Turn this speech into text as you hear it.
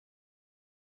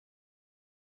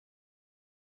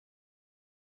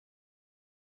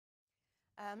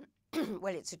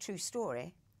Well, it's a true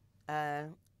story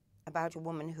about a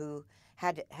woman who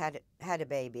had a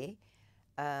baby,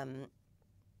 was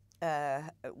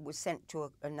sent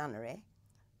to a nunnery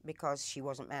because she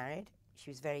wasn't married. She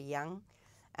was very young,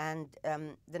 and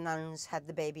the nuns had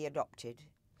the baby adopted.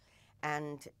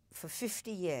 And for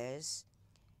 50 years,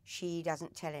 she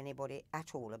doesn't tell anybody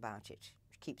at all about it.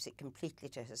 She keeps it completely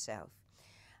to herself.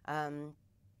 And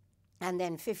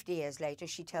then 50 years later,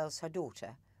 she tells her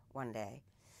daughter one day.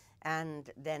 And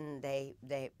then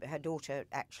her daughter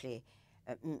actually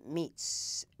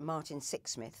meets Martin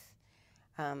Sixsmith,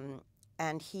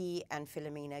 and he and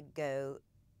Philomena go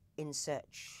in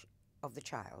search of the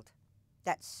child.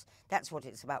 That's what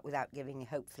it's about,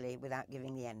 hopefully without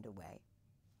giving the end away.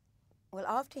 Well,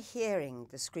 after hearing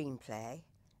the screenplay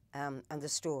and the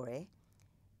story,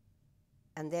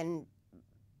 and then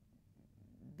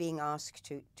being asked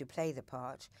to play the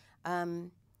part,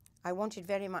 I wanted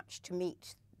very much to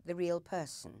meet the real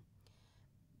person,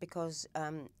 because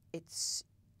it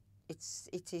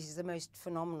is the most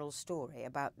phenomenal story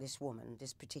about this woman,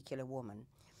 this particular woman,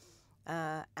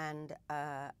 and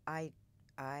I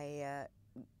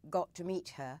got to meet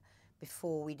her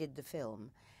before we did the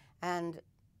film. And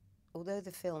although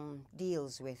the film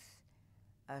deals with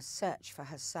a search for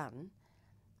her son,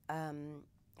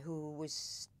 who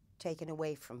was taken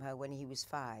away from her when he was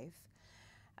 5,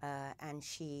 and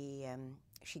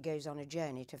she goes on a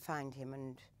journey to find him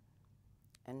and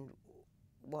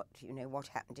what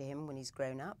happened to him when he's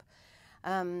grown up.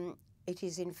 It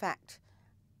is in fact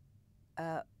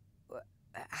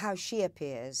how she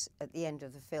appears at the end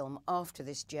of the film after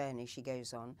this journey she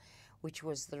goes on, which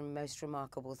was the most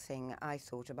remarkable thing I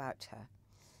thought about her.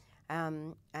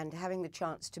 And having the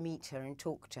chance to meet her and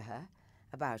talk to her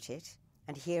about it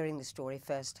and hearing the story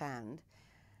firsthand,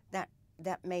 that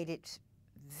made it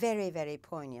very, very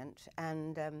poignant.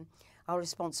 And our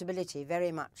responsibility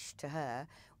very much to her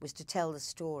was to tell the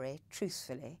story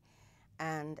truthfully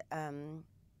and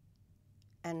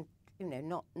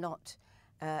not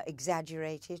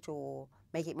exaggerate it or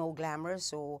make it more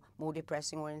glamorous or more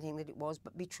depressing or anything that it was,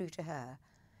 but be true to her.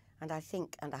 And I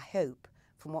think and I hope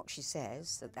from what she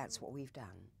says that that's what we've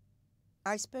done.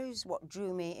 I suppose what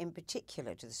drew me in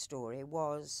particular to the story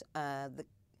was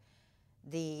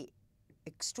the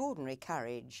extraordinary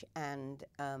courage and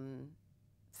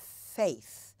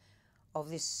faith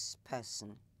of this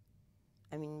person.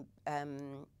 I mean,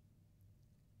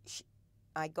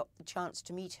 I got the chance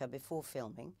to meet her before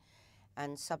filming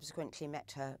and subsequently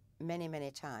met her many,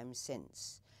 many times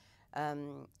since.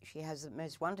 She has the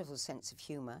most wonderful sense of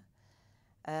humour.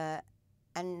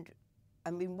 And I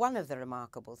mean, one of the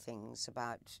remarkable things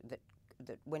about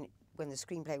that when the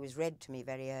screenplay was read to me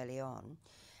very early on,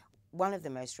 one of the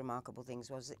most remarkable things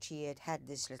was that she had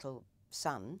this little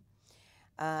son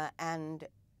and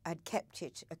had kept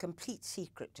it a complete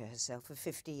secret to herself for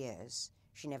 50 years.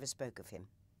 She never spoke of him.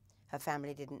 Her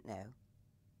family didn't know.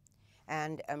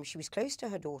 And she was close to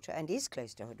her daughter and is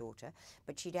close to her daughter,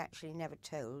 but she'd actually never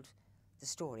told the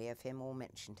story of him or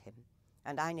mentioned him.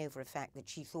 And I know for a fact that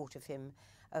she thought of him,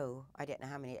 oh, I don't know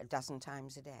how many, a dozen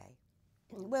times a day.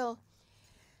 Well,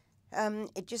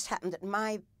 it just happened that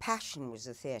my passion was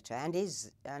the theatre, and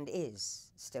is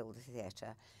still the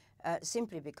theatre,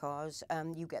 simply because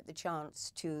you get the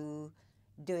chance to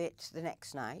do it the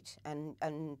next night and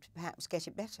perhaps get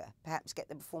it better, perhaps get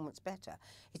the performance better.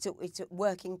 It's a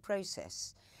working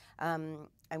process, and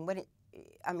when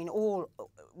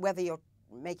whether you're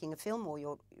making a film or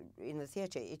you're in the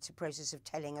theatre, it's a process of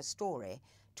telling a story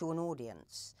to an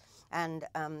audience. And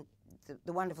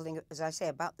the wonderful thing, as I say,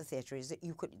 about the theatre is that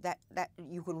you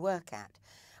can work at.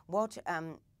 What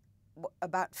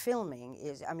about filming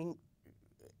is, I mean,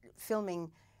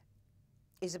 filming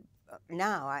is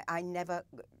now, I never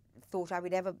thought I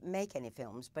would ever make any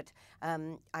films, but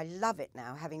I love it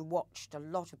now, having watched a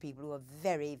lot of people who are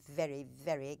very, very,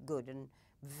 very good and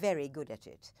very good at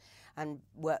it, and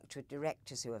worked with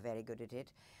directors who are very good at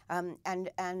it.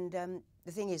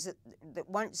 The thing is that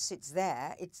once it's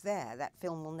there, that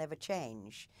film will never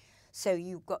change. So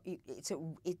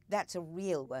that's a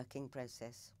real working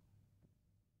process.